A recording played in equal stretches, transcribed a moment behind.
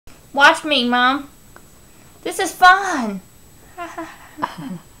Watch me, Mom. This is fun.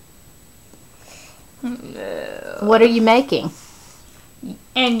 What are you making?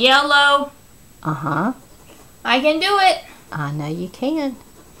 And yellow. Uh-huh. I can do it. I know you can.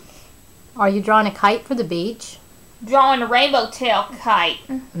 Are you drawing a kite for the beach? Drawing a rainbow tail kite.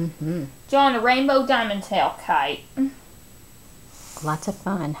 Mm-hmm. Drawing a rainbow diamond tail kite. Lots of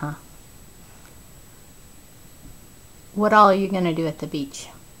fun, huh? What all are you going to do at the beach?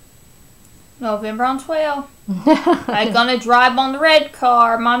 November on 12. I'm gonna drive on the red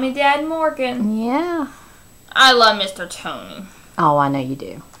car, Mommy, Dad, Morgan. Yeah. I love Mr. Tony. Oh, I know you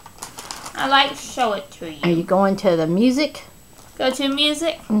do. I like to show it to you. Are you going to the music? Go to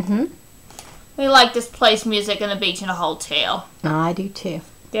music? Mm-hmm. We like this place music in the beach in a hotel. I do too.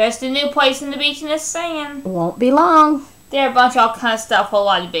 There's the new place in the beach in the sand. Won't be long. There are a bunch of all kinds of stuff all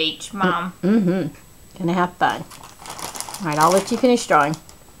on the beach, Mom. Mm-hmm. Gonna have fun. All right, I'll let you finish drawing.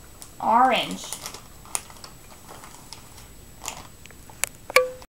 Orange.